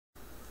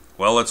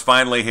Well, it's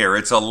finally here.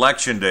 It's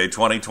Election Day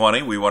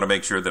 2020. We want to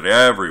make sure that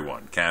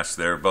everyone casts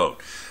their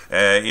vote.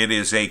 It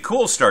is a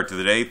cool start to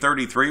the day,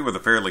 33 with a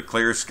fairly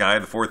clear sky.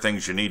 The four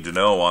things you need to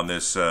know on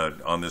this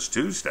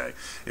Tuesday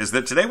is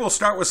that today we'll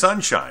start with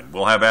sunshine.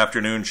 We'll have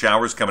afternoon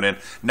showers coming in.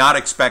 Not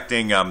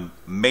expecting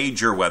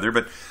major weather,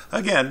 but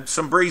again,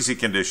 some breezy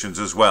conditions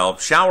as well.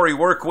 Showery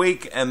work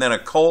week and then a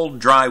cold,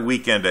 dry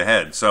weekend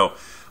ahead. So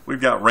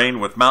we've got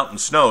rain with mountain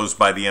snows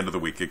by the end of the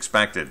week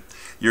expected.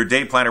 Your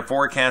day planner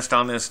forecast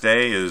on this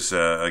day is,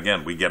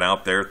 again, we get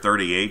out there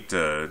 38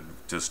 to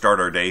start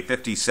our day,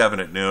 57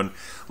 at noon.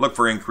 Look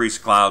for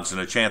increased clouds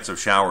and a chance of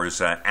showers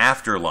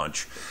after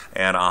lunch,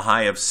 and a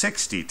high of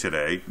 60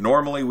 today.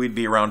 Normally we'd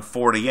be around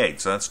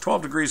 48, so that's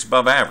 12 degrees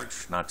above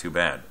average. Not too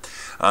bad.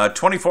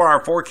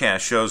 24-hour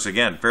forecast shows,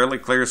 again, fairly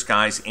clear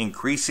skies,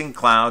 increasing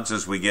clouds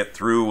as we get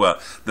through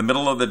the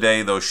middle of the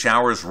day. Those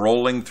showers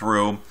rolling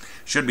through.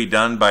 Should be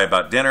done by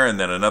about dinner, and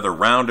then another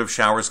round of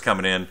showers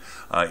coming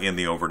in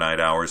the overnight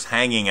hours,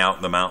 hanging out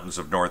in the mountains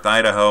of North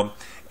Idaho.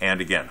 And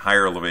again,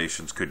 higher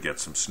elevations could get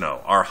some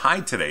snow. Our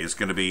high today is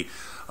going to be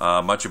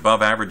much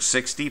above average,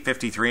 60,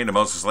 53 into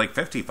Moses Lake,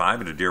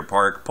 55 into Deer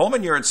Park.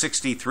 Pullman, you're at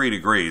 63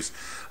 degrees.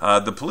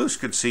 The Palouse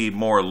could see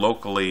more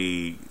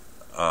locally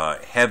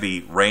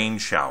heavy rain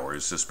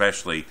showers,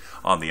 especially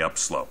on the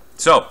upslope.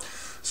 So,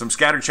 some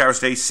scattered showers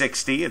today,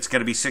 60. It's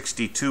going to be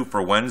 62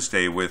 for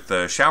Wednesday with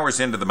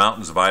showers into the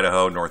mountains of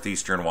Idaho,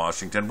 northeastern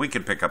Washington. We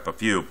could pick up a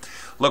few.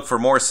 Look for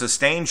more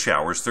sustained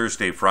showers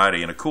Thursday,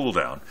 Friday, and a cool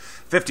down.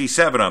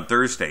 57 on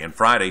Thursday and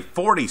Friday,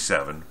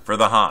 47 for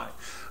the high.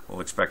 We'll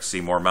expect to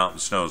see more mountain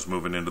snows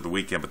moving into the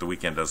weekend, but the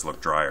weekend does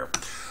look drier.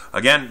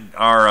 Again,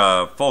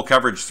 our full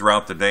coverage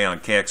throughout the day on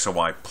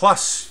KXOY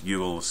Plus. You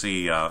will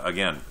see,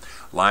 again,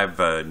 live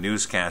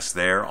newscast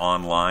there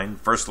online.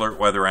 First Alert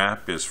Weather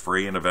app is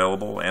free and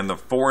available. And the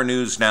 4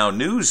 News Now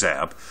News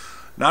app,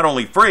 not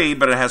only free,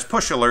 but it has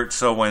push alerts,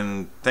 so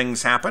when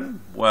things happen,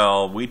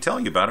 well, we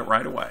tell you about it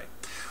right away.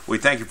 We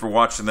thank you for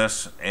watching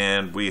this,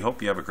 and we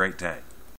hope you have a great day.